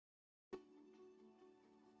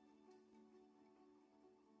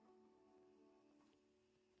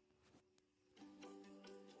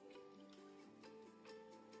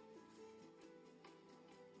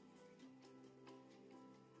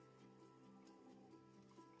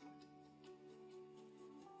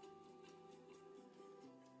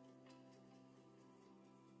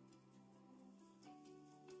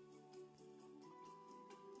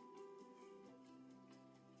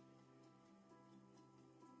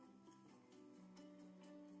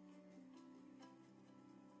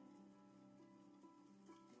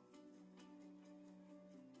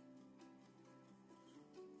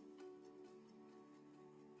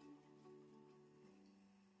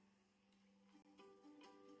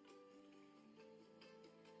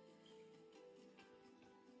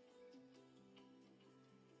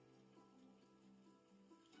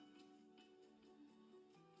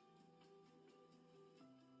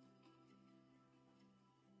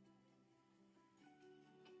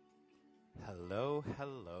Hello,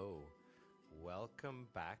 hello. Welcome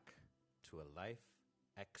back to A Life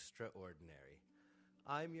Extraordinary.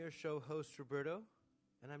 I'm your show host, Roberto,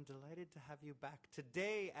 and I'm delighted to have you back.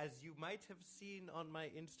 Today, as you might have seen on my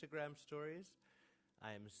Instagram stories,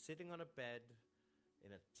 I am sitting on a bed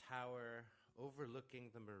in a tower overlooking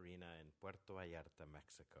the marina in Puerto Vallarta,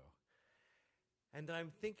 Mexico. And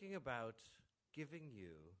I'm thinking about giving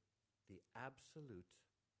you the absolute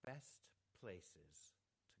best places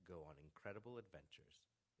to go on incredible adventures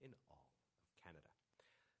in all of Canada.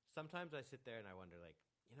 Sometimes I sit there and I wonder, like,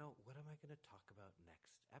 what am I going to talk about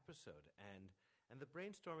next episode? And the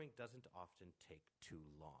brainstorming doesn't often take too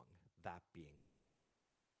long. That being,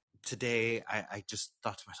 today I just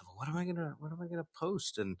thought to myself, what am I gonna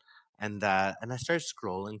post? And I started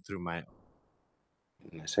scrolling through my,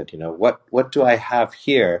 and I said, what do I have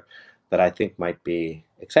here that I think might be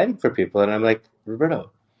exciting for people? And I'm like,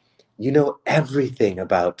 Roberto, you know everything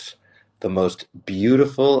about the most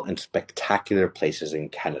beautiful and spectacular places in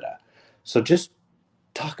Canada. So just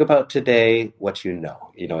talk about today what you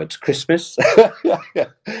know. It's Christmas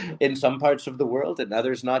in some parts of the world and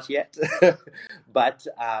others not yet. But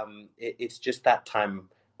it's just that time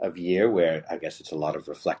of year where I guess it's a lot of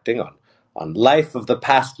reflecting on life of the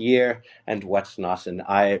past year and what's not. And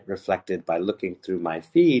I reflected by looking through my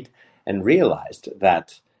feed and realized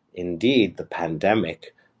that indeed the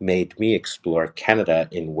pandemic made me explore Canada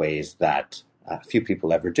in ways that few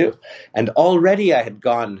people ever do. And already I had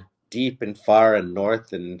gone deep and far and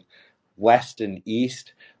north and west and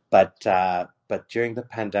east, but during the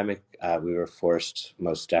pandemic, we were forced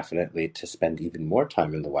most definitely to spend even more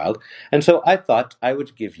time in the wild. And so I thought I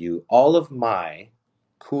would give you all of my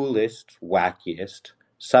coolest, wackiest,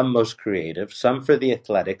 some most creative, some for the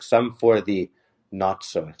athletic, some for the not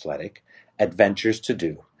so athletic adventures to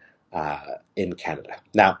do in Canada.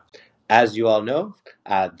 Now, as you all know,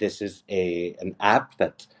 this is an app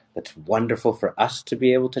that's wonderful for us to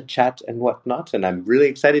be able to chat and whatnot. And I'm really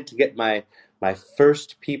excited to get my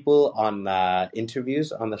first people on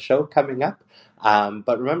interviews on the show coming up.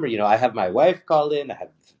 But remember, I have my wife call in. I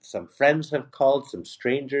have some friends have called, some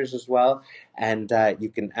strangers as well, and you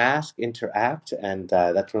can ask, interact, and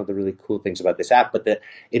that's one of the really cool things about this app. But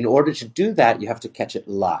in order to do that, you have to catch it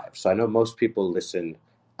live. So I know most people listen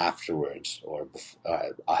afterwards or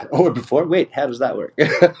before. Wait, how does that work?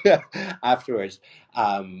 Afterwards.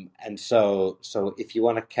 And so if you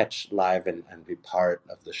want to catch live and be part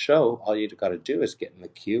of the show, all you got to do is get in the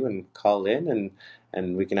queue and call in,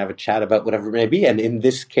 and we can have a chat about whatever it may be. And in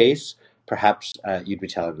this case, perhaps you'd be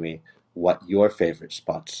telling me what your favorite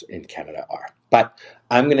spots in Canada are. But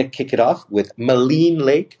I'm going to kick it off with Maligne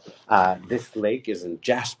Lake. This lake is in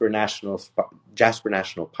Jasper National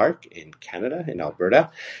Park in Canada, in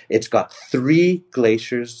Alberta. It's got 3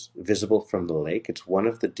 glaciers visible from the lake. It's one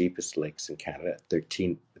of the deepest lakes in Canada,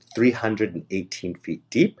 318 feet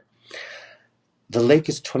deep. The lake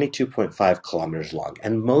is 22.5 kilometers long,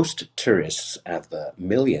 and most tourists, of the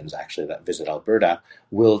millions actually that visit Alberta,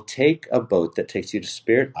 will take a boat that takes you to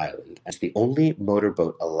Spirit Island. It's the only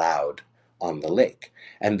motorboat allowed on the lake.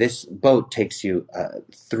 And this boat takes you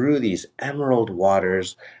through these emerald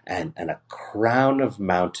waters and a crown of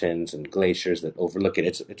mountains and glaciers that overlook it.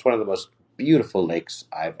 It's one of the most beautiful lakes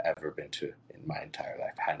I've ever been to in my entire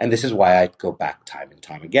life. And this is why I go back time and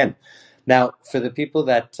time again. Now, for the people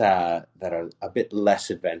that are a bit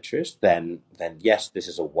less adventurous, then yes, this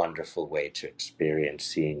is a wonderful way to experience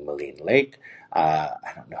seeing Maligne Lake.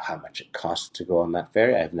 I don't know how much it costs to go on that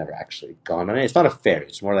ferry. I've never actually gone on it. It's not a ferry.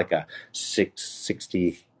 It's more like a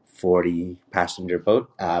 40 passenger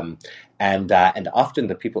boat. And often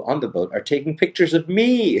the people on the boat are taking pictures of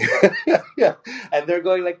me. And they're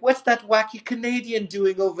going like, what's that wacky Canadian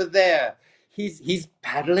doing over there? He's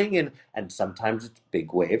paddling, and sometimes it's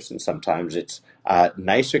big waves and sometimes it's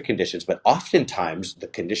nicer conditions, but oftentimes the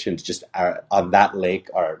conditions just are on that lake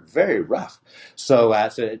are very rough. So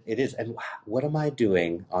it is. And what am I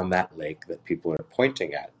doing on that lake that people are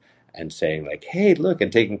pointing at and saying like, hey, look,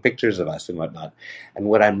 and taking pictures of us and whatnot? And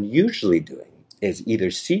what I'm usually doing is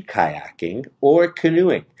either sea kayaking or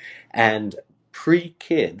canoeing. And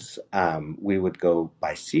pre-kids, we would go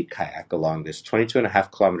by sea kayak along this 22.5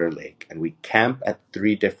 kilometer lake, and we camp at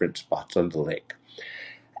 3 different spots on the lake.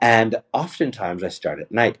 And oftentimes I start at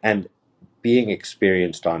night, and being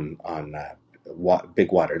experienced on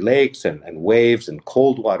big water lakes and waves and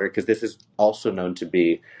cold water, because this is also known to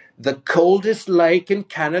be the coldest lake in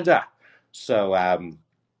Canada. So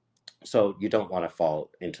So you don't want to fall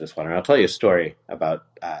into this water. And I'll tell you a story about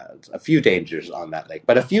a few dangers on that lake.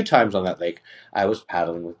 But a few times on that lake, I was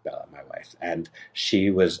paddling with Bella, my wife, and she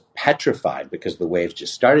was petrified because the waves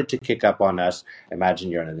just started to kick up on us. Imagine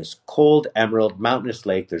you're in this cold, emerald, mountainous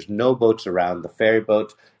lake. There's no boats around. The ferry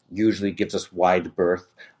boat usually gives us wide berth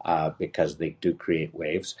because they do create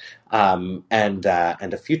waves. And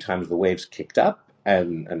a few times the waves kicked up.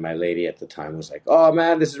 And my lady at the time was like, "Oh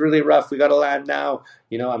man, this is really rough. We got to land now.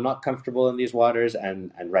 I'm not comfortable in these waters,"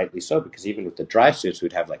 and rightly so, because even with the dry suits,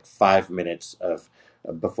 we'd have like 5 minutes of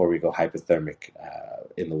before we go hypothermic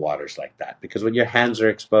in the waters like that. Because when your hands are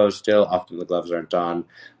exposed still, often the gloves aren't on,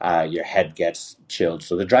 your head gets chilled.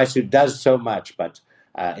 So the dry suit does so much, but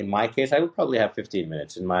in my case, I would probably have 15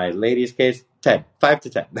 minutes. In my lady's case, 10, 5 to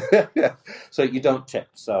 10. So you don't tip.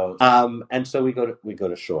 And so we go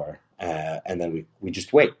to shore, and then we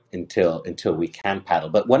just wait until we can paddle.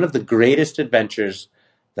 But one of the greatest adventures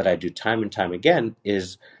that I do time and time again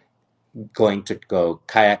is going to go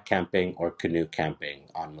kayak camping or canoe camping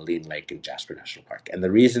on Maligne Lake in Jasper National Park. And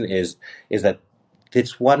the reason is that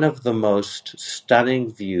it's one of the most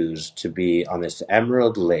stunning views to be on this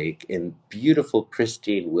emerald lake in beautiful,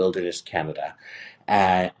 pristine wilderness Canada.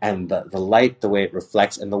 And the light, the way it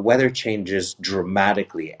reflects, and the weather changes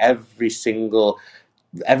dramatically every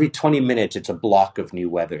 20 minutes. It's a block of new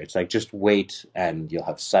weather. It's like, just wait and you'll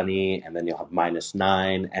have sunny, and then you'll have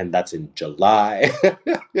 -9, and that's in July.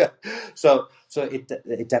 Yeah. So it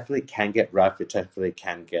definitely can get rough. It definitely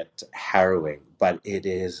can get harrowing, but it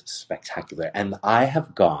is spectacular. And I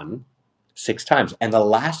have gone 6 times. And the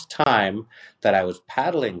last time that I was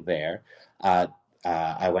paddling there, uh,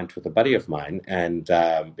 I went with a buddy of mine, and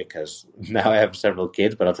because now I have several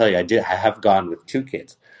kids, but I'll tell you, I have gone with 2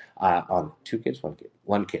 kids, on 2 kids,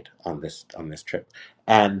 one kid on this trip,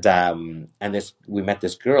 and this we met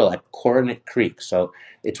this girl at Coronet Creek. So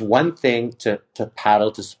it's one thing to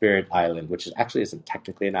paddle to Spirit Island, which actually isn't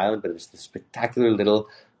technically an island, but it's the spectacular little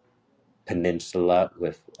peninsula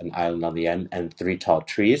with an island on the end and 3 tall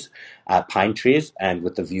pine trees, and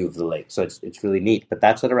with the view of the lake. So it's really neat. But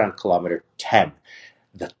that's at around kilometer 10.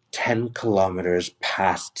 The 10 kilometers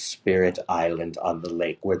past Spirit Island on the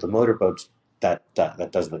lake, where the motorboat that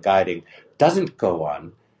does the guiding doesn't go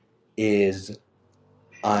on, is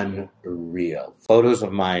unreal. Photos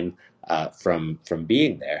of mine from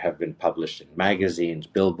being there have been published in magazines,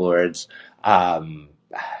 billboards, um,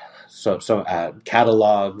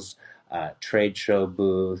 catalogs, trade show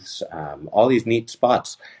booths, all these neat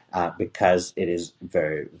spots, because it is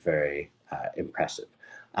very, very impressive.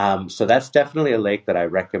 So that's definitely a lake that I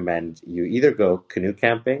recommend you either go canoe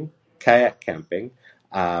camping, kayak camping.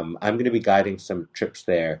 I'm going to be guiding some trips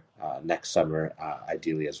there next summer,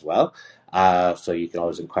 ideally as well. So you can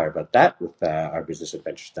always inquire about that with our Business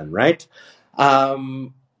Adventures Done Right.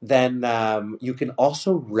 Then you can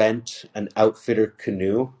also rent an outfitter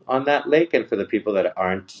canoe on that lake. And for the people that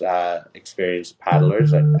aren't experienced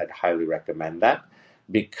paddlers, I'd highly recommend that,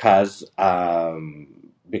 because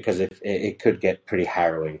if it could get pretty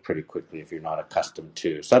harrowing pretty quickly if you're not accustomed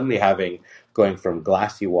to suddenly going from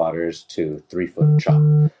glassy waters to 3 foot chop.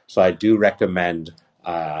 So I do recommend,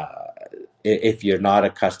 if you're not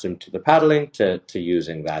accustomed to the paddling, to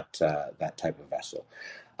using that type of vessel.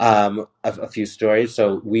 A few stories.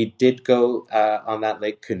 So we did go on that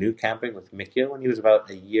lake canoe camping with Mikio when he was about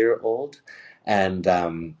a year old, and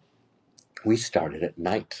we started at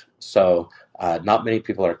night. So not many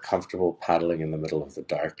people are comfortable paddling in the middle of the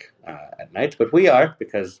dark at night, but we are,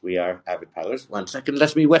 because we are avid paddlers. 1 second,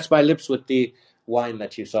 let me wet my lips with the wine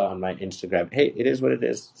that you saw on my Instagram. Hey, it is what it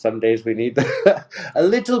is. Some days we need a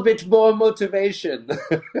little bit more motivation.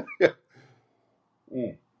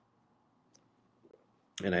 Mm.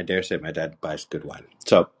 And I dare say my dad buys good wine.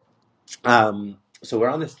 So we're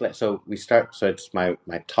on this. So we start. So it's my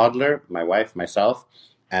toddler, my wife, myself,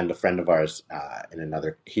 and a friend of ours in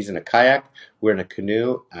another. He's in a kayak. We're in a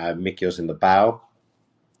canoe. Mikio's in the bow.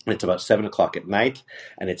 It's about 7 o'clock at night,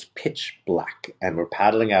 and it's pitch black. And we're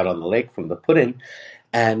paddling out on the lake from the put-in,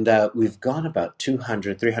 and we've gone about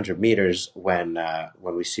 200, 300 meters when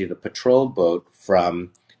we see the patrol boat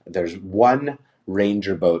from. There's one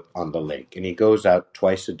ranger boat on the lake, and he goes out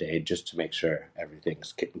twice a day just to make sure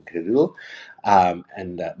everything's kit and caboodle,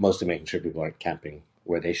 and mostly making sure people aren't camping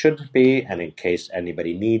where they shouldn't be, and in case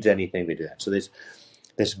anybody needs anything, they do that. So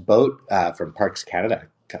this boat from Parks Canada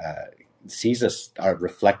sees us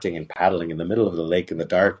reflecting and paddling in the middle of the lake in the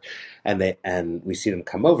dark, and we see them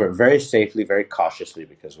come over very safely, very cautiously,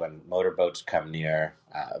 because when motorboats come near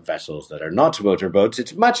vessels that are not motorboats,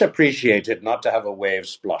 it's much appreciated not to have a wave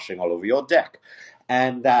splashing all over your deck,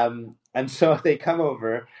 and so they come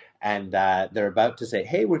over, and they're about to say,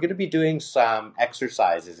 "Hey, we're going to be doing some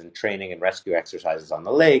exercises and training and rescue exercises on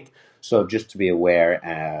the lake. So just to be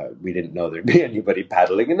aware, we didn't know there'd be anybody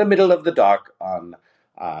paddling in the middle of the dock on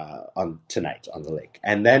tonight on the lake."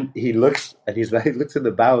 And then he looks and he looks in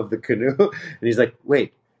the bow of the canoe and he's like,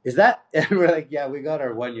 "Wait, is that?" And we're like, "Yeah, we got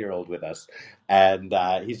our 1-year-old with us," and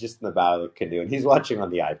he's just in the bow of the canoe and he's watching on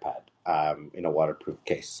the iPad in a waterproof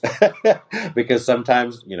case because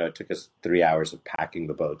sometimes it took us 3 hours of packing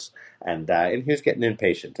the boats, and he was getting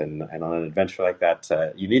impatient. And on an adventure like that,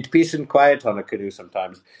 you need peace and quiet on a canoe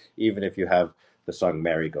sometimes, even if you have the song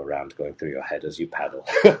 "Merry-Go-Round" going through your head as you paddle.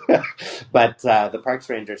 But the parks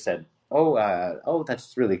ranger said, "Oh,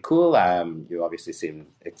 that's really cool. You obviously seem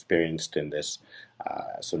experienced in this,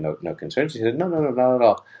 so no concerns." He said, "No, no, no, not at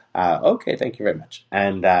all. Okay, thank you very much."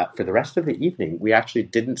 And for the rest of the evening, we actually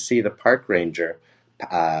didn't see the park ranger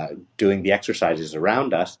uh, doing the exercises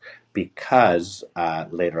around us because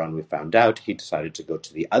later on we found out he decided to go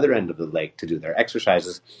to the other end of the lake to do their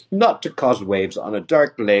exercises, not to cause waves on a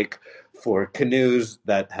dark lake for canoes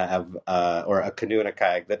that have, or a canoe and a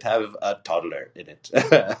kayak that have a toddler in it,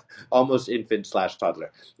 almost infant slash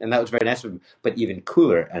toddler. And that was very nice of him. But even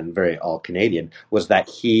cooler and very all Canadian was that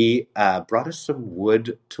he brought us some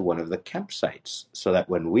wood to one of the campsites so that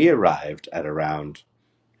when we arrived at around,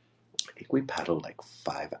 I think we paddled like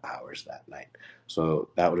 5 hours that night. So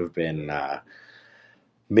that would have been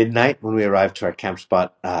midnight when we arrived to our camp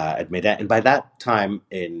spot at midnight. And by that time,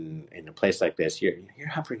 in a place like this, you're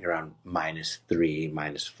hovering around -3,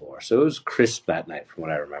 -4. So it was crisp that night, from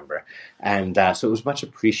what I remember. And so it was much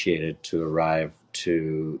appreciated to arrive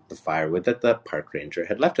to the firewood that the park ranger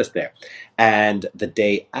had left us there. And the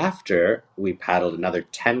day after, we paddled another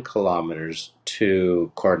 10 kilometers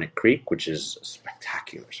to Coronach Creek, which is a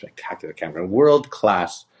spectacular, spectacular campground, world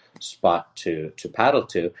class spot to paddle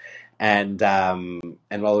to. And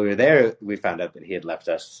while we were there, we found out that he had left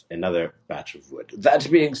us another batch of wood.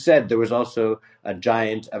 That being said, there was also a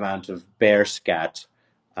giant amount of bear scat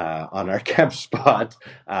on our camp spot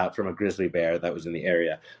from a grizzly bear that was in the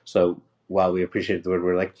area. So while we appreciated the wood, we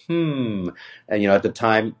were like, And at the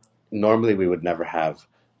time, normally we would never have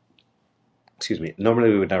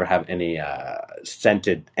normally we would never have any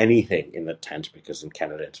scented anything in the tent, because in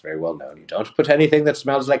Canada it's very well known you don't put anything that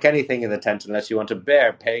smells like anything in the tent unless you want a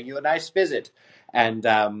bear paying you a nice visit. And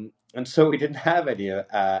so we didn't have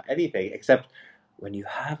anything, except when you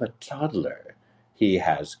have a toddler, he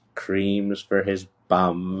has creams for his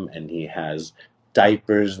bum and he has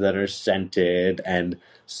diapers that are scented, and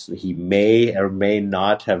he may or may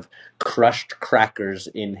not have crushed crackers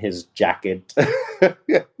in his jacket.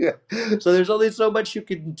 So there's only so much you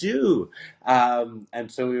can do.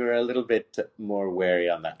 And so we were a little bit more wary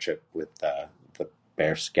on that trip with the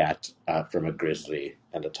bear scat from a grizzly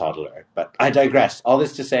and a toddler. But I digress. All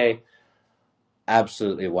this to say,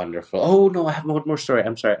 absolutely wonderful. Oh, no, I have one more story.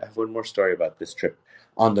 I'm sorry. I have one more story about this trip.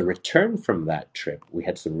 On the return from that trip, we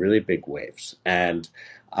had some really big waves. And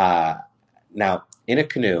uh, now, in a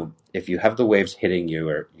canoe, if you have the waves hitting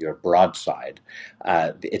your broadside,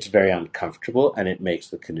 it's very uncomfortable and it makes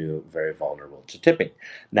the canoe very vulnerable to tipping.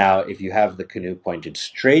 Now, if you have the canoe pointed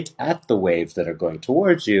straight at the waves that are going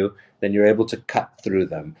towards you, then you're able to cut through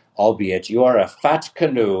them, albeit you are a fat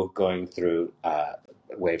canoe going through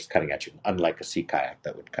waves cutting at you, unlike a sea kayak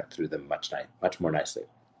that would cut through them much more nicely.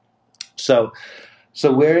 So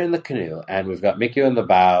so we're in the canoe, and we've got Mikio in the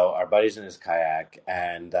bow, our buddy's in his kayak,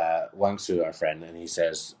 and Wang Su, our friend, and he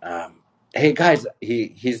says, "Hey guys,"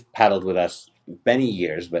 he's paddled with us many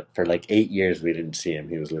years, but for like 8 years we didn't see him.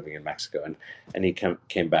 He was living in Mexico, and he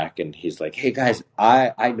came back, and he's like, "Hey guys,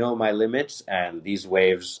 I know my limits, and these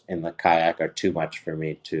waves in the kayak are too much for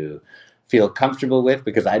me to feel comfortable with,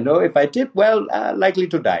 because I know if I dip, well, likely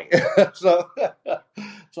to die." so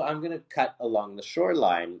so I'm going to cut along the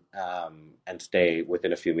shoreline and stay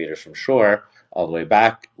within a few meters from shore all the way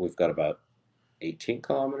back. We've got about 18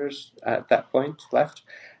 kilometers at that point left.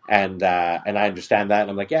 And I understand that. And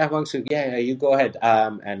I'm like, "Yeah, Wangsu, yeah, you go ahead."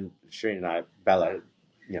 And Shireen and I, Bella,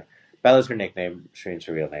 Bella's her nickname, Shireen's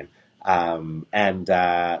her real name. And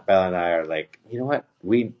Bella and I are like, "You know what?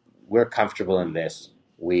 We're comfortable in this.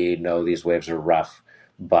 We know these waves are rough,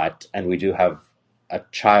 and we do have a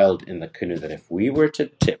child in the canoe that if we were to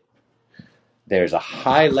tip, there's a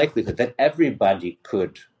high likelihood that everybody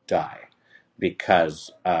could die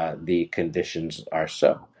because the conditions are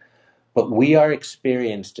so. But we are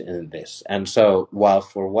experienced in this. And so while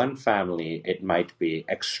for one family it might be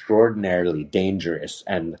extraordinarily dangerous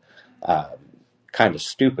and um, kind of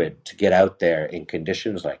stupid to get out there in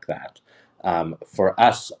conditions like that, for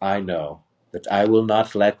us, I know that I will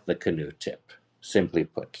not let the canoe tip. Simply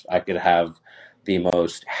put, I could have the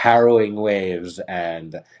most harrowing waves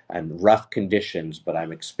and rough conditions, but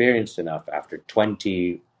I'm experienced enough after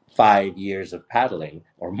 25 years of paddling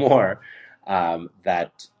or more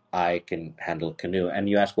that I can handle a canoe. And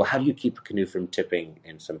you ask, well, how do you keep a canoe from tipping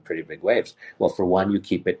in some pretty big waves? Well, for one, you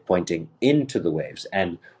keep it pointing into the waves.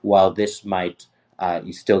 And while this might,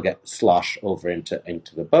 you still get slosh over into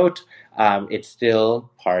the boat, it's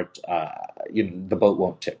still part, the boat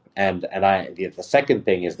won't tip. The second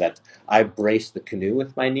thing is that I brace the canoe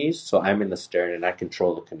with my knees. So I'm in the stern and I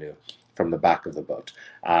control the canoe from the back of the boat.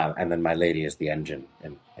 And then my lady is the engine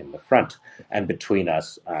in the front. And between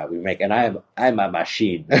us, we make, and I'm a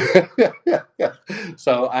machine.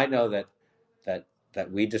 So I know that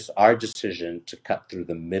that we just our decision to cut through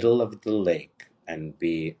the middle of the lake and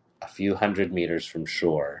be a few hundred meters from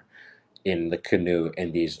shore in the canoe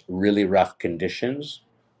in these really rough conditions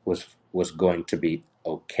was going to be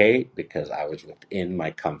okay because I was within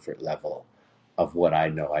my comfort level of what I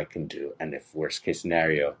know I can do, and if worst case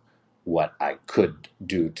scenario, what I could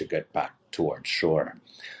do to get back towards shore.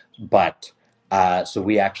 But so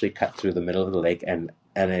we actually cut through the middle of the lake, and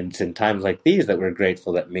it's in times like these that we're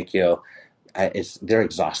grateful that Mikio, they're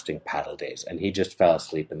exhausting paddle days, and he just fell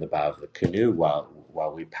asleep in the bow of the canoe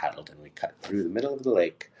while we paddled, and we cut through the middle of the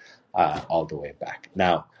lake all the way back.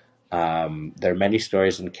 Now, there are many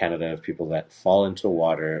stories in Canada of people that fall into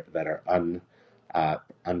water that are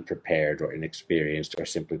unprepared or inexperienced, or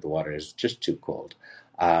simply the water is just too cold.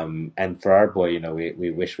 And for our boy,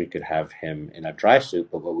 we wish we could have him in a dry suit,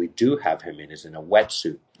 but what we do have him in is in a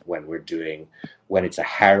wetsuit when it's a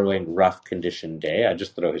harrowing, rough condition day. I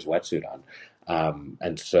just throw his wetsuit on.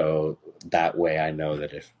 And so that way I know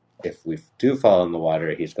that if we do fall in the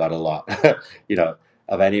water, he's got a lot,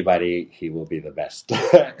 of anybody, he will be the best,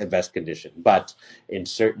 best condition. But in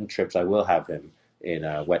certain trips, I will have him in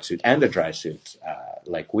a wetsuit and a dry suit,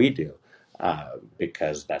 like we do,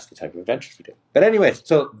 because that's the type of adventures we do. But anyway,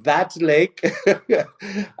 so that lake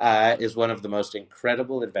is one of the most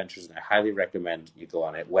incredible adventures, and I highly recommend you go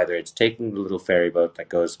on it, whether it's taking the little ferry boat that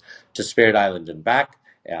goes to Spirit Island and back.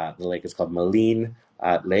 The lake is called Maligne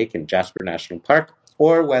Lake in Jasper National Park,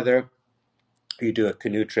 or whether you do a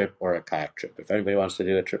canoe trip or a kayak trip. If anybody wants to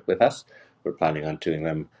do a trip with us, we're planning on doing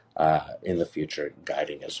them in the future,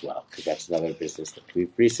 guiding as well, because that's another business that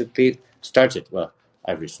we've recently started. Well,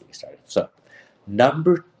 I've recently started. So,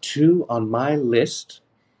 number 2 on my list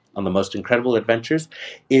on the most incredible adventures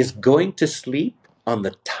is going to sleep on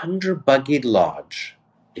the Tundra Buggy Lodge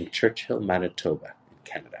in Churchill, Manitoba, in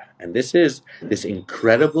Canada. And this is this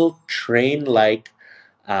incredible train-like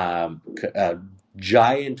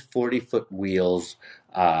giant 40-foot wheels,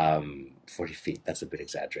 40 feet, that's a bit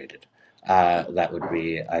exaggerated. That would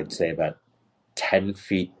be, I'd say, about 10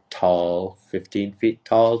 feet tall, 15 feet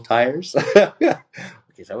tall tires. Okay,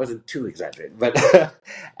 so I wasn't too exaggerated, but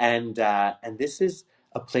and this is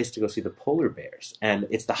a place to go see the polar bears, and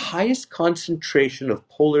it's the highest concentration of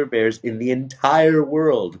polar bears in the entire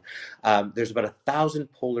world. There's about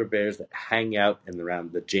 1,000 polar bears that hang out in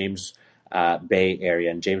around the James Bay area,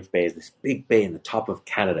 and James Bay is this big bay in the top of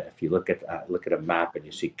Canada. If you look at a map and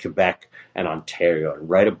you see Quebec and Ontario, and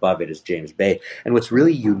right above it is James Bay. And what's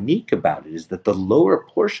really unique about it is that the lower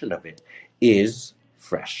portion of it is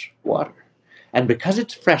fresh water. And because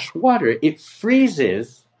it's fresh water, it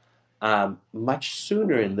freezes much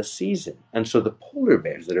sooner in the season. And so the polar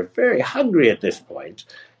bears that are very hungry at this point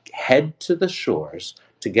head to the shores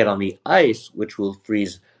to get on the ice, which will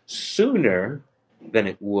freeze sooner than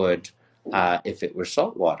it would if it were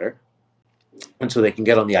salt water. And so they can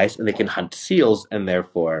get on the ice and they can hunt seals, and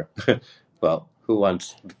therefore, well, who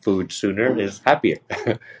wants food sooner is happier.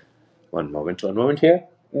 One moment here.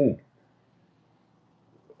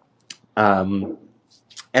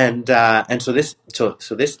 And so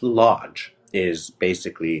this lodge is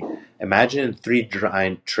basically, imagine 3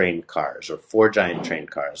 giant train cars or 4 giant train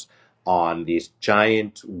cars on these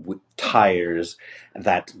giant tires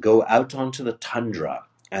that go out onto the tundra,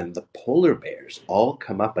 and the polar bears all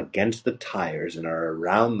come up against the tires and are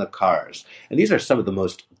around the cars. And these are some of the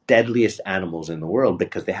most deadliest animals in the world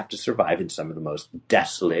because they have to survive in some of the most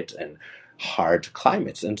desolate and hard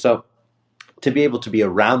climates. And so to be able to be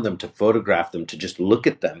around them, to photograph them, to just look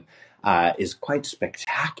at them is quite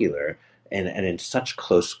spectacular and in such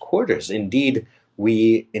close quarters. Indeed,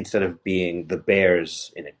 we, instead of being the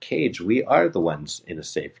bears in a cage, we are the ones in a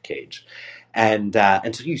safe cage. And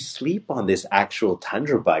so you sleep on this actual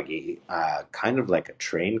tundra buggy, kind of like a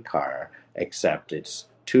train car, except it's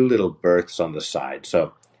 2 little berths on the side.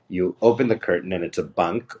 So you open the curtain and it's a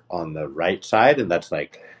bunk on the right side, and that's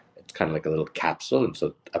like, it's kind of like a little capsule. And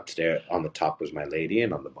so upstairs on the top was my lady,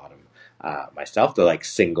 and on the bottom myself. They're like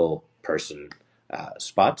single person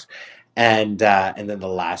spots. And then the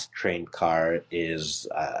last train car is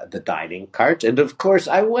the dining cart. And of course,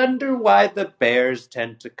 I wonder why the bears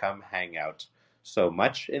tend to come hang out so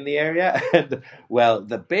much in the area. And well,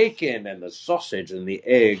 the bacon and the sausage and the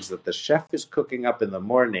eggs that the chef is cooking up in the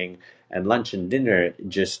morning and lunch and dinner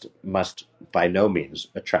just must by no means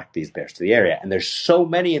attract these bears to the area. And there's so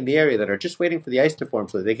many in the area that are just waiting for the ice to form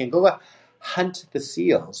so that they can go hunt the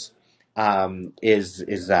seals.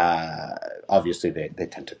 Is obviously they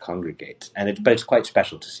tend to congregate, but it's quite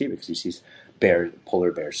special to see because you see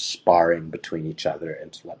polar bears sparring between each other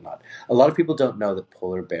and whatnot. A lot of people don't know that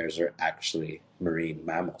polar bears are actually marine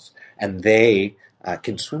mammals, and they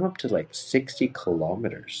can swim up to like 60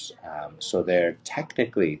 kilometers. So they're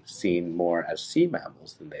technically seen more as sea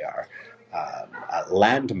mammals than they are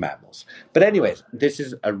land mammals. But anyways, this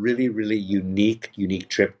is a really, really unique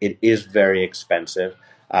trip. It is very expensive.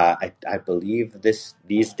 I believe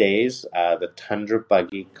these days the Tundra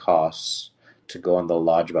buggy costs to go on the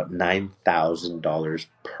lodge about $9,000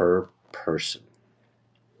 per person.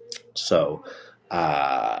 So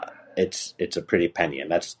it's a pretty penny, and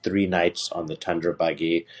that's 3 nights on the Tundra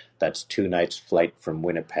buggy. That's 2 nights flight from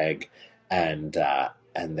Winnipeg, and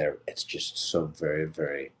it's just so very,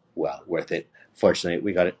 very well worth it. Fortunately,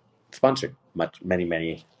 we got it sponsored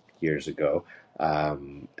many years ago.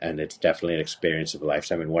 And it's definitely an experience of a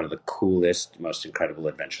lifetime and one of the coolest, most incredible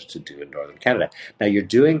adventures to do in Northern Canada. Now, you're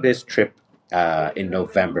doing this trip in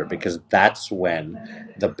November because that's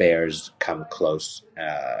when the bears come close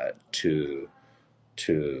to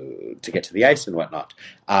get to the ice and whatnot.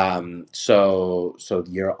 So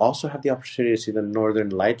you also have the opportunity to see the Northern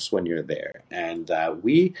Lights when you're there. And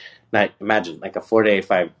imagine like a 4-day,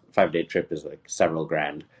 5-day trip is like several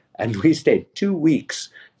grand. And we stayed 2 weeks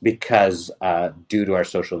because due to our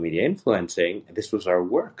social media influencing, this was our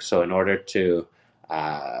work. So in order to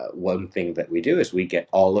one thing that we do is we get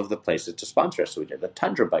all of the places to sponsor us. So we did the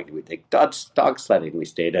Tundra buggy, we take dog sledding, we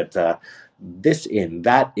stayed at this inn,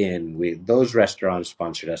 that inn, those restaurants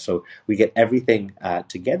sponsored us. So we get everything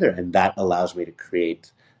together, and that allows me to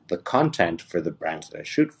create the content for the brands that I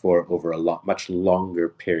shoot for over a much longer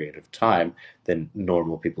period of time than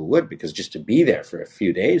normal people would, because just to be there for a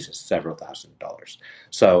few days is several $1,000s.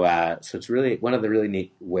 So it's really one of the really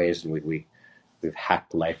neat ways in which we've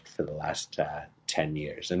hacked life for the last 10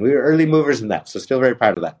 years. And we were early movers in that, so still very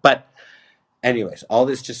proud of that. But anyways, all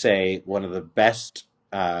this to say, one of the best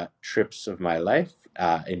trips of my life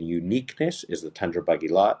in uniqueness is the Tundra Buggy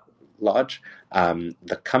Lodge.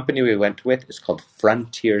 The company we went with is called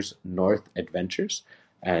Frontiers North Adventures,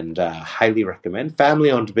 and highly recommend.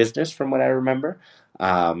 Family-owned business, from what I remember.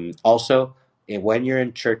 Also, when you're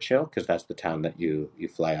in Churchill, because that's the town that you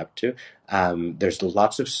fly up to, there's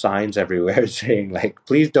lots of signs everywhere saying, like,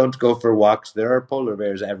 please don't go for walks. There are polar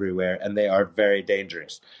bears everywhere, and they are very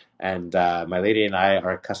dangerous. And my lady and I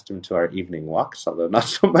are accustomed to our evening walks, although not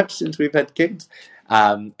so much since we've had kids.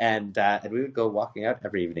 And we would go walking out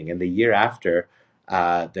every evening. And the year after,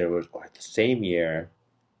 or the same year,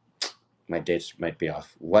 my dates might be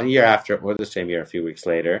off. 1 year after, or the same year, a few weeks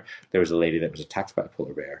later, there was a lady that was attacked by a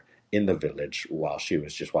polar bear in the village while she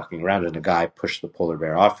was just walking around, and a guy pushed the polar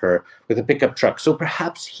bear off her with a pickup truck. So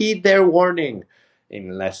perhaps heed their warning,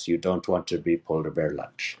 unless you don't want to be polar bear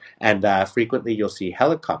lunch. And frequently you'll see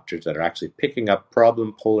helicopters that are actually picking up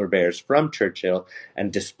problem polar bears from Churchill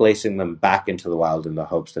and displacing them back into the wild in the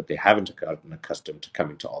hopes that they haven't gotten accustomed to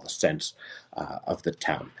coming to all the scents of the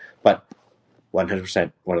town. But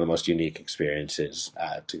 100% one of the most unique experiences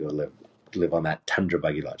to go live on that Tundra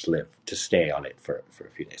Buggy Lodge, to stay on it for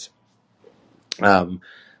a few days.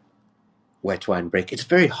 Wet wine break. It's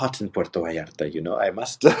very hot in Puerto Vallarta,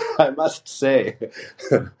 I must say.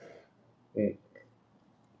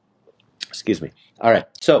 Excuse me. All right.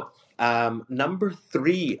 So, number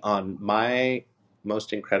 3 on my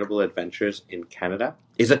most incredible adventures in Canada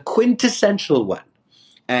is a quintessential one.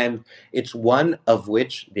 And it's one of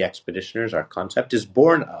which the Expeditioners, our concept, is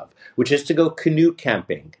born of, which is to go canoe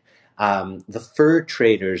camping. The fur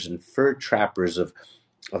traders and fur trappers of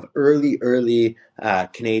early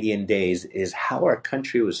Canadian days is how our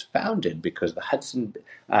country was founded, because the Hudson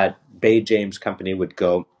Bay James Company would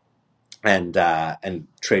go and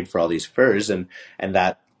trade for all these furs, and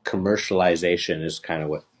that commercialization is kind of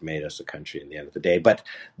what made us a country in the end of the day. But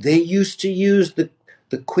they used to use the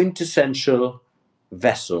quintessential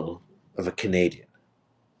vessel of a Canadian,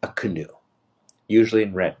 a canoe, usually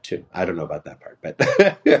in red too. I don't know about that part, but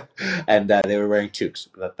and they were wearing toques.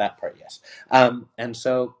 That part, yes. And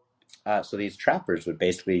so So these trappers would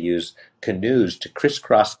basically use canoes to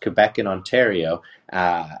crisscross Quebec and Ontario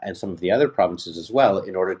and some of the other provinces as well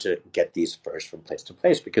in order to get these furs from place to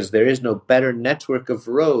place, because there is no better network of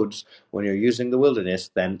roads when you're using the wilderness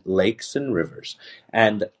than lakes and rivers.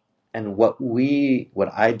 And what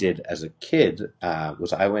I did as a kid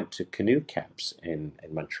was I went to canoe camps in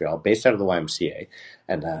Montreal, based out of the YMCA,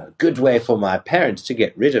 and a good way for my parents to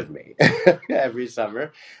get rid of me every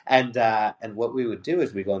summer. And what we would do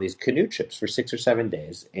is we go on these canoe trips for 6 or 7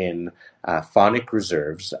 days in faunic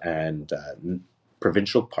reserves and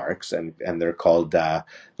provincial parks, and they're called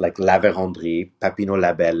like La Vérendrye,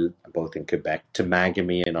 Papineau-Labelle, both in Quebec,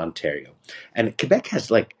 Temagami in Ontario. And Quebec has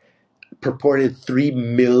like purported 3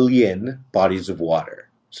 million bodies of water.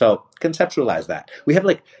 So conceptualize that. We have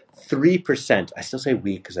like 3%. I still say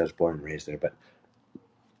we because I was born and raised there, but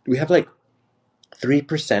we have like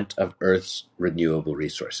 3% of Earth's renewable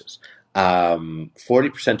resources.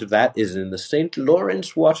 40% of that is in the St.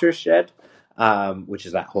 Lawrence watershed, which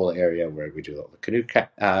is that whole area where we do all the canoe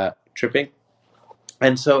tripping.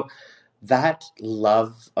 And so that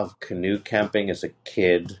love of canoe camping as a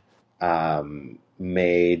kid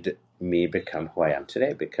made me become who I am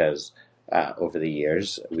today, because over the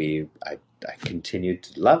years I continued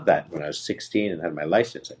to love that. When I was 16 and had my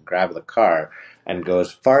license, I'd grab the car and go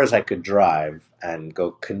as far as I could drive and go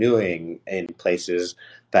canoeing in places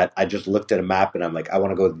that I just looked at a map and I'm like, I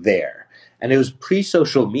want to go there. And it was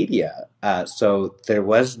pre-social media, so there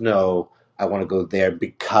was no I want to go there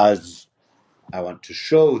because I want to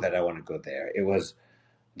show that I want to go there. It was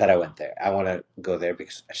that I went there. I want to go there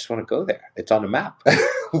because I just want to go there. It's on a map.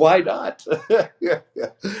 Why not?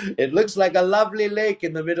 It looks like a lovely lake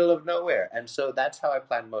in the middle of nowhere. And so that's how I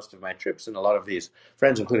plan most of my trips. And a lot of these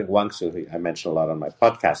friends, including Wangsu, who I mention a lot on my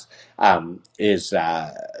podcast,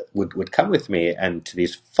 would come with me and to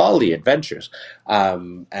these folly adventures.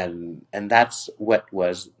 And that's what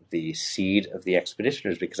was the seed of the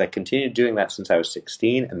expeditioners, because I continued doing that since I was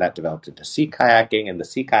 16, and that developed into sea kayaking, and the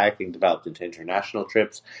sea kayaking developed into international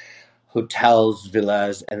trips, hotels,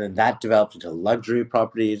 villas, and then that developed into luxury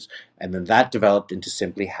properties, and then that developed into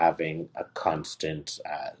simply having a constant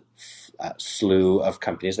slew of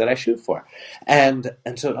companies that I shoot for. And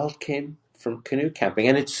so it all came from canoe camping,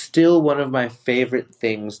 and it's still one of my favorite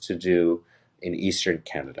things to do in Eastern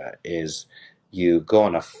Canada is you go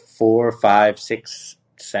on a 4, 5, 6,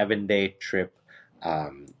 7 day trip.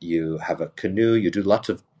 You have a canoe. You do lots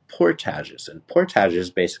of portages, and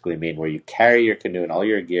portages basically mean where you carry your canoe and all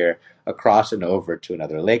your gear across and over to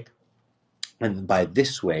another lake. And by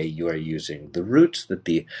this way, you are using the routes that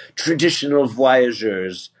the traditional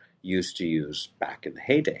voyageurs used to use back in the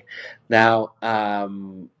heyday. Now, I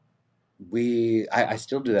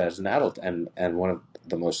still do that as an adult, and one of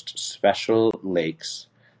the most special lakes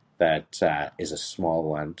that is a small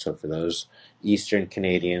one. So for those Eastern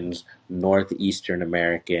Canadians, Northeastern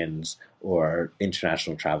Americans, or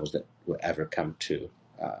international travels that will ever come to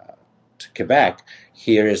Quebec,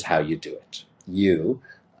 here is how you do it. You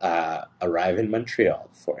arrive in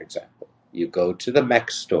Montreal, for example. You go to the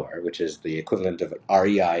MEC store, which is the equivalent of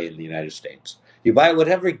REI in the United States. You buy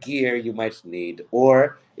whatever gear you might need,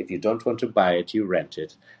 or if you don't want to buy it, you rent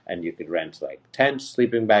it. And you could rent like tents,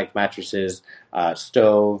 sleeping bag, mattresses,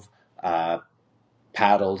 stove,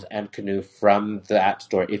 paddles, and canoe from that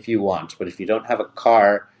store if you want. But if you don't have a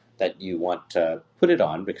car that you want to put it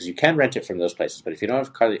on, because you can rent it from those places, but if you don't have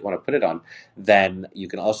a car that you want to put it on, then you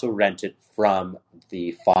can also rent it from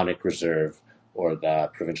the faunic reserve or the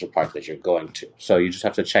provincial park that you're going to. So you just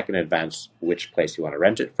have to check in advance which place you want to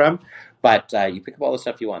rent it from. But you pick up all the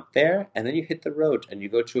stuff you want there, and then you hit the road and you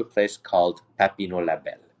go to a place called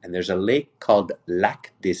Papineau-Labelle. And there's a lake called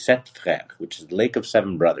Lac des Sept Frères, which is the Lake of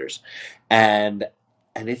Seven Brothers. And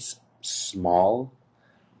it's small,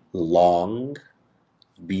 long,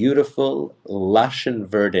 beautiful, lush and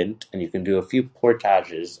verdant, and you can do a few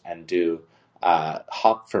portages and do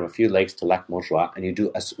hop from a few lakes to Lac Montjoie, and you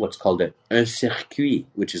do what's called un circuit,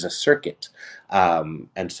 which is a circuit.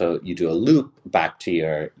 And so you do a loop back to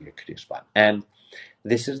your canoe spot. And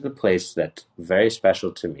this is the place that's very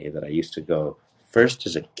special to me, that I used to go first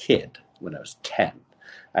as a kid when I was 10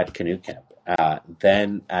 at canoe camp.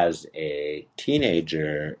 Then as a late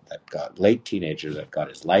teenager that got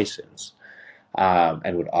his license,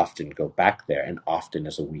 and would often go back there, and often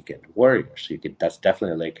as a weekend warrior. So that's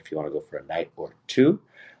definitely a lake if you want to go for a night or two,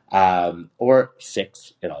 or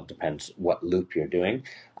 6. It all depends what loop you're doing.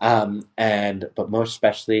 But most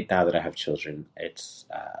especially now that I have children, it's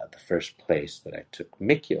the first place that I took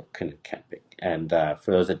Mikio canoe camping. And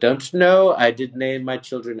for those that don't know, I did name my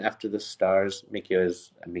children after the stars. Mikio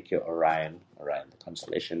is Mikio Orion, the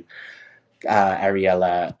constellation.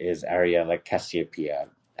 Ariella is Ariella Cassiopeia,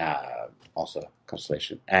 also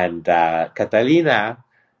constellation. And Catalina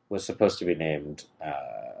was supposed to be named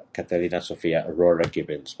Catalina Sophia Aurora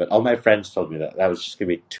Gibbons, but all my friends told me that that was just going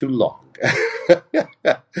to be too long.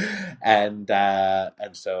 And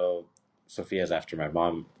so Sophia's after my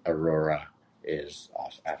mom. Aurora is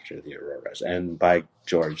off after the Auroras. And by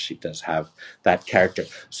George, she does have that character.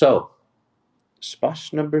 So spot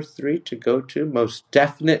number 3 to go to, most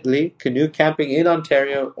definitely canoe camping in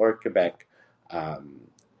Ontario or Quebec.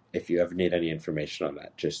 If you ever need any information on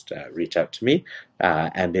that, just reach out to me.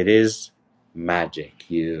 And it is magic.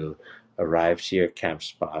 You arrive to your camp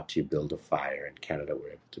spot, you build a fire. In Canada, we're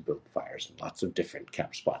able to build fires in lots of different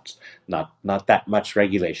camp spots. Not that much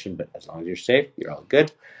regulation, but as long as you're safe, you're all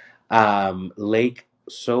good. Lake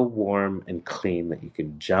so warm and clean that you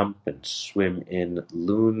can jump and swim in.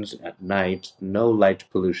 Loons at night, no light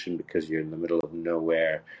pollution because you're in the middle of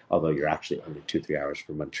nowhere, although you're actually only 2-3 hours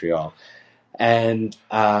from Montreal. And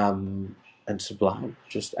sublime,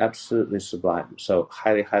 just absolutely sublime. So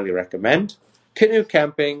highly, highly recommend canoe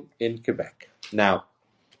camping in Quebec. Now,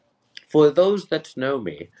 for those that know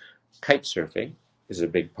me, kite surfing is a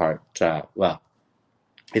big part.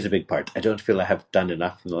 Is a big part. I don't feel I have done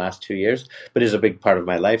enough in the last 2 years, but is a big part of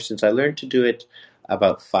my life since I learned to do it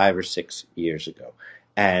about 5 or 6 years ago.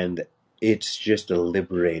 And it's just a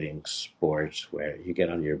liberating sport where you get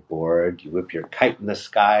on your board, you whip your kite in the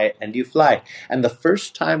sky, and you fly. And the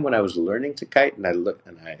first time when I was learning to kite, and I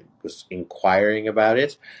was inquiring about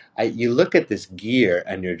it, you look at this gear,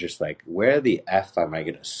 and you're just like, where the f am I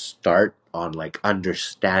going to start on like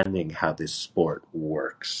understanding how this sport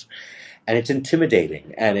works? And it's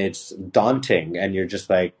intimidating and it's daunting, and you're just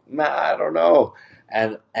like, I don't know.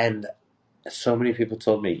 And so many people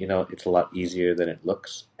told me, it's a lot easier than it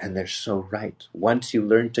looks, and they're so right. Once you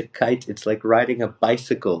learn to kite, it's like riding a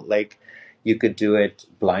bicycle. Like you could do it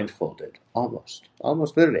blindfolded, almost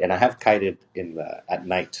literally. And I have kited at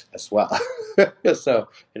night as well. So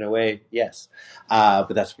in a way, yes,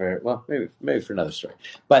 but that's maybe for another story.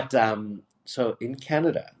 But so in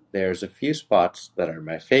Canada, there's a few spots that are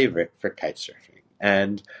my favorite for kite surfing,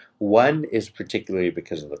 and one is particularly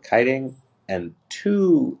because of the kiting, and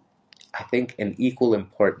two, I think an equal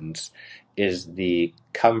importance is the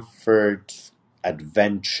comfort,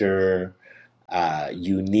 adventure,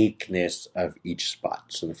 uniqueness of each spot.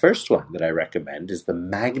 So the first one that I recommend is the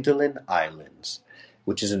Magdalen Islands,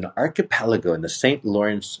 which is an archipelago in the St.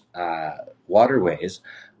 Lawrence waterways,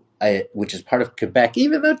 which is part of Quebec,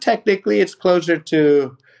 even though technically it's closer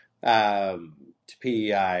to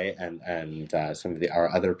PEI and some of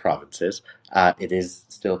our other provinces. It is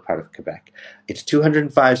still part of Quebec. It's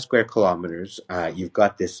 205 square kilometers. You've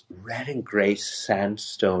got this red and gray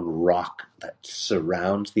sandstone rock that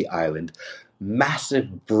surrounds the island.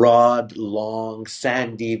 Massive, broad, long,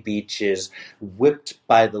 sandy beaches whipped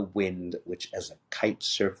by the wind, which as a kite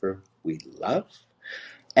surfer we love.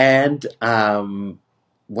 And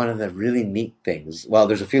one of the really neat things, well,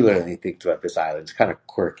 there's a few really neat things about this island, it's kind of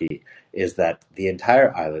quirky, is that the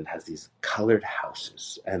entire island has these colored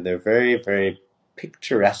houses, and they're very, very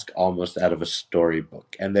picturesque, almost out of a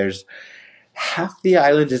storybook. And there's half the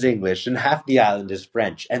island is English and half the island is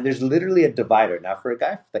French, and there's literally a divider. Now, for a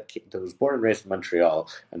guy that was born and raised in Montreal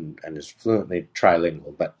and is fluently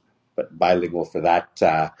trilingual, but bilingual for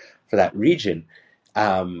that region,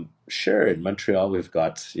 sure, in Montreal we've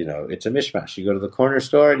got, it's a mishmash. You go to the corner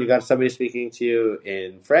store and you got somebody speaking to you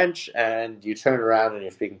in French, and you turn around and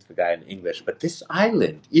you're speaking to the guy in English. But this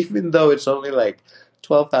island, even though it's only like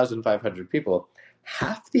 12,500 people,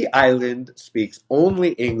 half the island speaks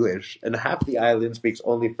only English and half the island speaks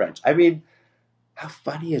only French. I mean, how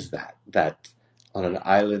funny is that? That on an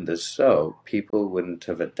island as so, people wouldn't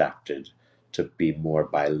have adapted to be more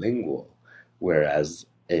bilingual, whereas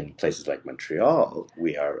in places like Montreal,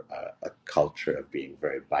 we are a culture of being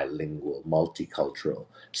very bilingual, multicultural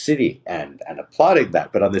city, and applauding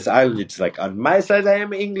that. But on this island, it's like, on my side, I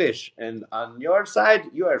am English, and on your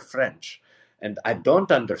side, you are French. And I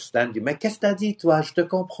don't understand you. Mais qu'est-ce que t'as dit, toi? Je te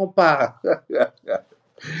comprends pas.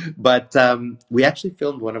 But we actually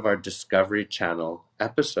filmed one of our Discovery Channel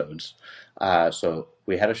episodes. So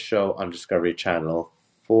we had a show on Discovery Channel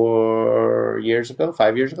 5 years ago.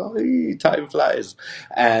 Time flies.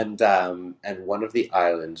 And one of the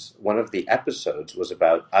episodes was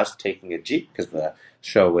about us taking a jeep, because the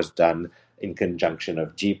show was done in conjunction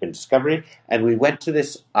of Jeep and Discovery, and we went to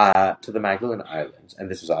the Magdalen Islands, and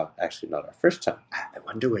this was actually not our first time. I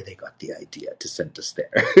wonder where they got the idea to send us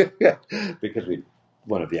there, because it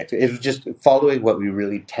was just following what we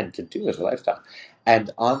really tend to do as a lifestyle. And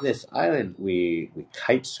on this island, we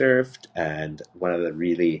kite surfed, and one of the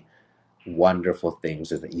really wonderful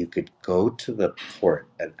things is that you could go to the port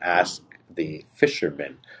and ask the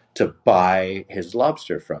fisherman to buy his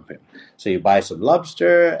lobster from him. So you buy some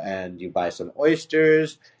lobster and you buy some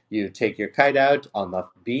oysters. You take your kite out on the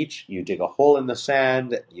beach, you dig a hole in the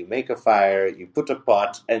sand, you make a fire, you put a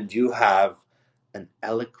pot, and you have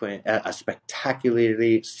a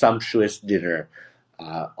spectacularly sumptuous dinner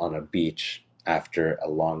on a beach after a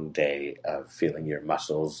long day of feeling your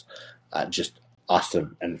muscles just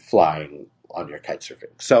awesome and flying on your kite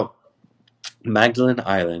surfing. So, Magdalen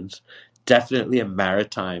Islands, definitely a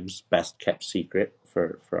maritime's best kept secret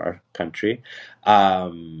for our country.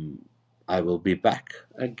 I will be back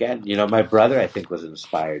again. You know, my brother, I think, was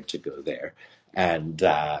inspired to go there, and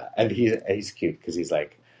he's cute because he's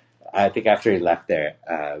like, I think after he left there,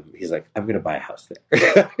 he's like, I'm going to buy a house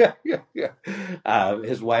there.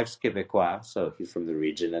 His wife's Quebecois, so he's from the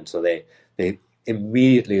region, and so they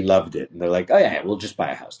immediately loved it, and they're like, oh yeah, we'll just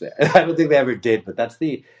buy a house there. I don't think they ever did, but that's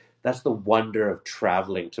the wonder of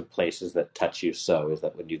traveling to places that touch you so, is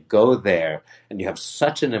that when you go there and you have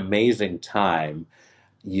such an amazing time,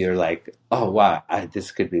 you're like, oh wow,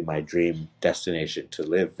 this could be my dream destination to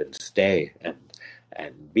live and stay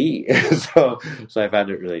and be. So I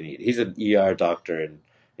found it really neat. He's an ER doctor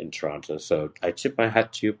in Toronto, so I tip my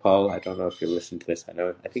hat to you, Paul. I don't know if you listen to this.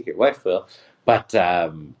 I think your wife will, but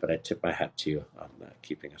I tip my hat to you on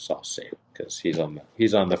keeping us all safe, because he's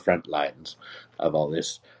on the front lines of all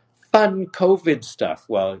this fun COVID stuff.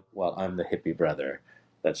 While I'm the hippie brother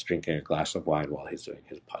that's drinking a glass of wine while he's doing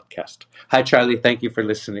his podcast. Hi, Charlie. Thank you for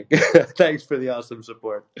listening. Thanks for the awesome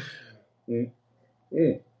support. Mm.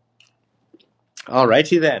 Mm. All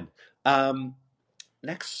righty then.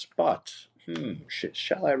 Next spot.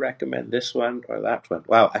 Shall I recommend this one or that one?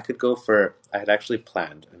 Wow, I could go for. I had actually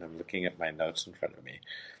planned, and I'm looking at my notes in front of me.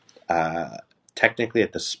 Technically,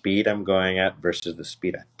 at the speed I'm going at versus the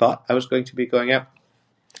speed I thought I was going to be going at,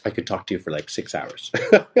 I could talk to you for like 6 hours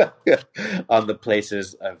on the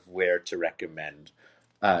places of where to recommend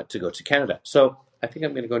to go to Canada. So I think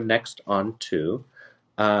I'm going to go next on to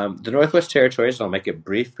the Northwest Territories. I'll make it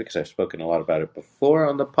brief because I've spoken a lot about it before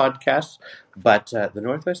on the podcast. But the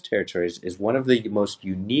Northwest Territories is one of the most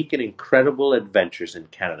unique and incredible adventures in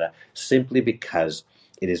Canada, simply because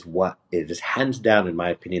it is hands down, in my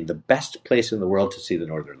opinion, the best place in the world to see the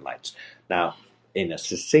Northern Lights. Now, in a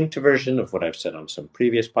succinct version of what I've said on some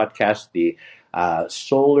previous podcasts, the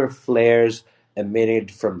solar flares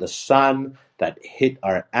emitted from the sun that hit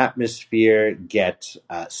our atmosphere get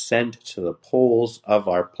sent to the poles of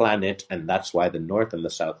our planet, and that's why the north and the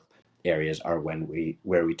south areas are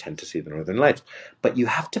where we tend to see the Northern Lights. But you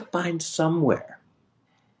have to find somewhere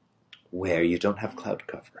where you don't have cloud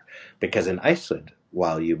cover, because in Iceland,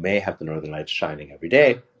 while you may have the Northern Lights shining every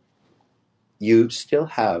day, you still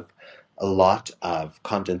have a lot of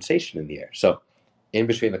condensation in the air. So in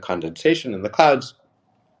between the condensation and the clouds,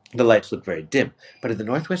 the lights look very dim. But in the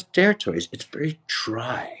Northwest Territories, it's very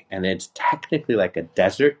dry, and it's technically like a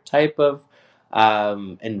desert type of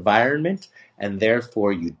environment, and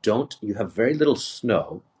therefore you have very little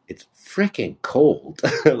snow. It's freaking cold,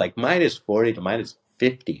 like -40 to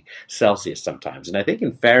 -50 Celsius sometimes. And I think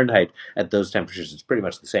in Fahrenheit at those temperatures, it's pretty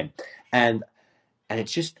much the same. And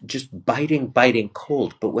it's just biting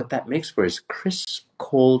cold. But what that makes for is crisp,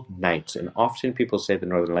 cold nights. And often people say the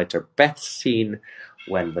Northern Lights are best seen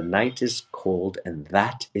when the night is cold, and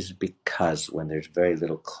that is because when there's very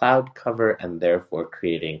little cloud cover, and therefore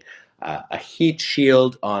creating a heat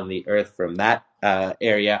shield on the Earth from that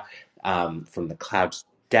area, from the clouds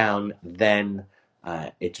down, then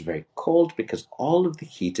it's very cold because all of the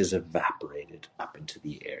heat is evaporated up into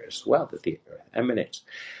the air as well that the Earth emanates.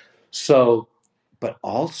 So, but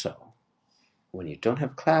also, when you don't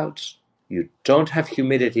have clouds, you don't have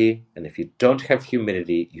humidity, and if you don't have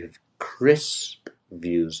humidity, you have crisp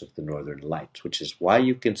views of the Northern Lights, which is why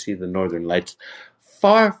you can see the Northern Lights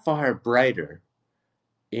far, far brighter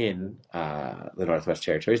in the Northwest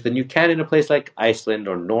Territories than you can in a place like Iceland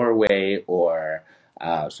or Norway or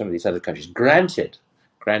some of these other countries. Granted,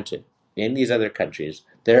 in these other countries,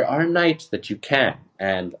 there are nights that you can,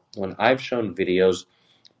 and when I've shown videos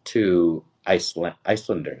to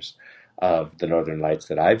Icelanders of the Northern Lights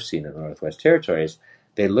that I've seen in the Northwest Territories,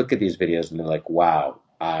 they look at these videos and they're like, wow,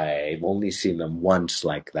 I've only seen them once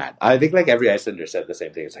like that. I think like every Icelander said the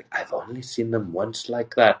same thing. It's like, I've only seen them once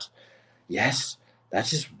like that. Yes,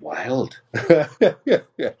 that's just wild.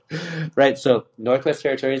 Right, so Northwest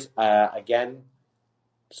Territories, again,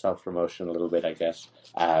 self-promotion a little bit, I guess.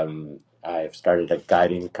 I've started a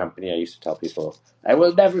guiding company. I used to tell people, I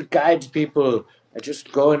will never guide people. I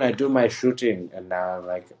just go and I do my shooting. And now I'm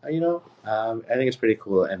like, I think it's pretty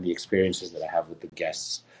cool. And the experiences that I have with the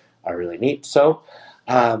guests are really neat. So,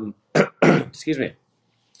 excuse me.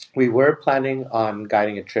 We were planning on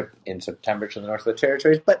guiding a trip in September to the Northwest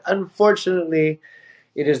Territories, but unfortunately,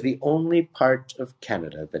 it is the only part of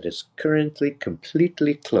Canada that is currently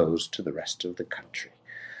completely closed to the rest of the country.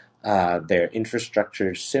 Their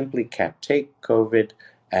infrastructure simply can't take COVID.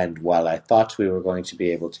 And while I thought we were going to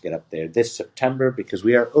be able to get up there this September because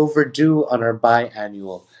we are overdue on our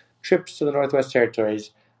biannual trips to the Northwest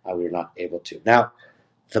Territories, we were not able to. Now,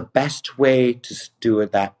 the best way to do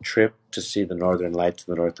that trip to see the Northern Lights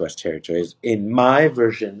in the Northwest Territories, in my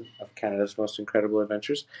version of Canada's Most Incredible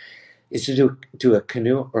Adventures, is to do a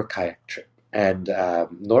canoe or kayak trip. And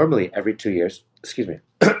normally every 2 years, excuse me,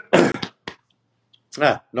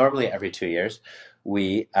 normally every 2 years,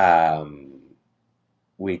 we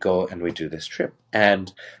go and we do this trip.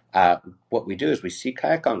 And what we do is we sea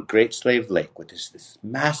kayak on Great Slave Lake, which is this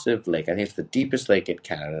massive lake. I think it's the deepest lake in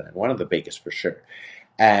Canada and one of the biggest for sure.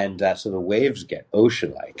 And so the waves get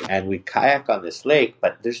ocean-like, and we kayak on this lake,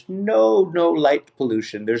 but there's no light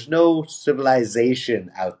pollution. There's no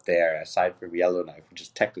civilization out there aside from Yellowknife, which is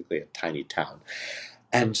technically a tiny town.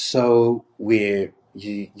 And so you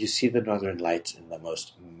see the Northern Lights in the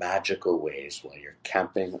most magical ways while you're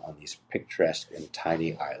camping on these picturesque and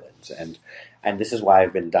tiny islands. And this is why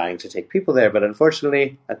I've been dying to take people there, but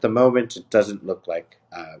unfortunately, at the moment, it doesn't look like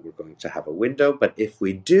we're going to have a window. But if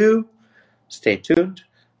we do, stay tuned.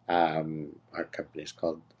 Our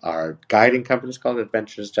guiding company is called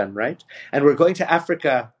Adventures Done Right. And we're going to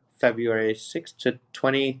Africa February 6th to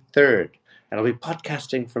 23rd. And I'll be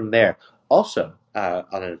podcasting from there. Also,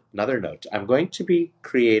 on another note, I'm going to be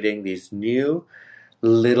creating these new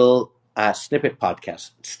little snippet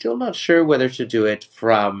podcasts. Still not sure whether to do it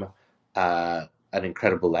from An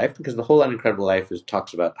Incredible Life, because the whole An Incredible Life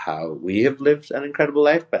talks about how we have lived an incredible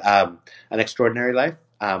life, but an extraordinary life.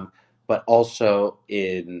 But also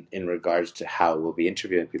in regards to how we'll be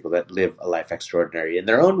interviewing people that live a life extraordinary in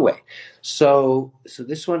their own way. So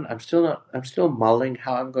this one, I'm still mulling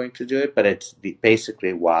how I'm going to do it, but it's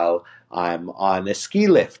basically while I'm on a ski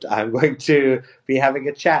lift, I'm going to be having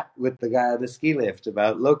a chat with the guy on the ski lift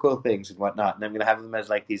about local things and whatnot, and I'm going to have them as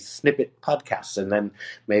like these snippet podcasts, and then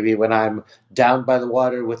maybe when I'm down by the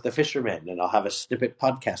water with the fishermen, and I'll have a snippet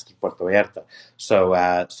podcast in Puerto Vallarta. So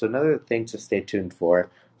another thing to stay tuned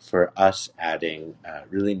for us adding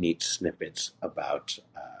really neat snippets about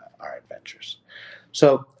our adventures.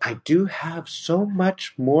 So I do have so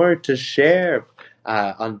much more to share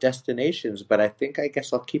on destinations, but I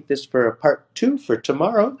guess I'll keep this for a part 2 for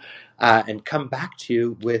tomorrow and come back to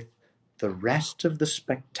you with the rest of the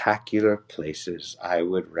spectacular places I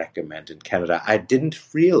would recommend in Canada. I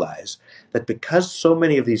didn't realize that because so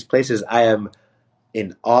many of these places I am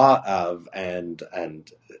in awe of and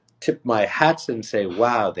tip my hats and say,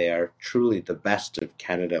 wow, they are truly the best of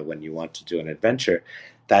Canada when you want to do an adventure,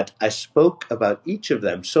 that I spoke about each of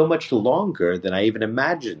them so much longer than I even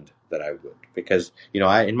imagined that I would. Because,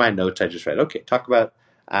 in my notes, I just read, okay, talk about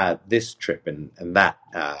this trip and that.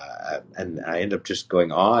 And I end up just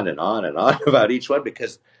going on and on and on about each one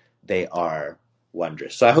because they are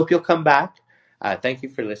wondrous. So I hope you'll come back. Thank you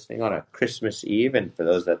for listening on a Christmas Eve, and for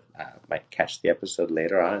those that might catch the episode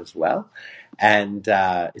later on as well. And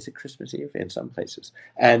is it Christmas Eve in some places?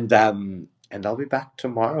 And I'll be back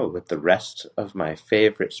tomorrow with the rest of my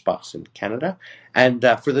favorite spots in Canada. And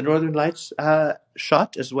for the Northern Lights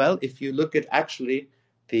shot as well, if you look at actually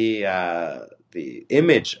the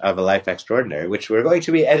image of A Life Extraordinary, which we're going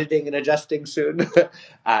to be editing and adjusting soon.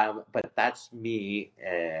 But that's me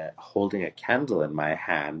holding a candle in my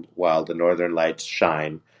hand while the Northern Lights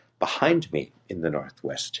shine behind me in the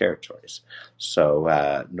Northwest Territories.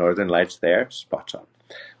 So Northern Lights there, spot on.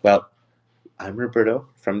 Well, I'm Roberto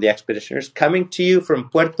from the Expeditioners, coming to you from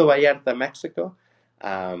Puerto Vallarta, Mexico.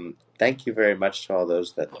 Thank you very much to all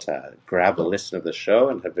those that grab a listen of the show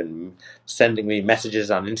and have been sending me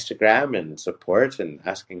messages on Instagram and support and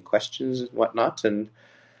asking questions and whatnot. And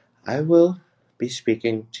I will be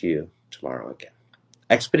speaking to you tomorrow again.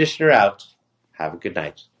 Expeditioner out. Have a good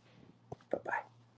night. Bye-bye.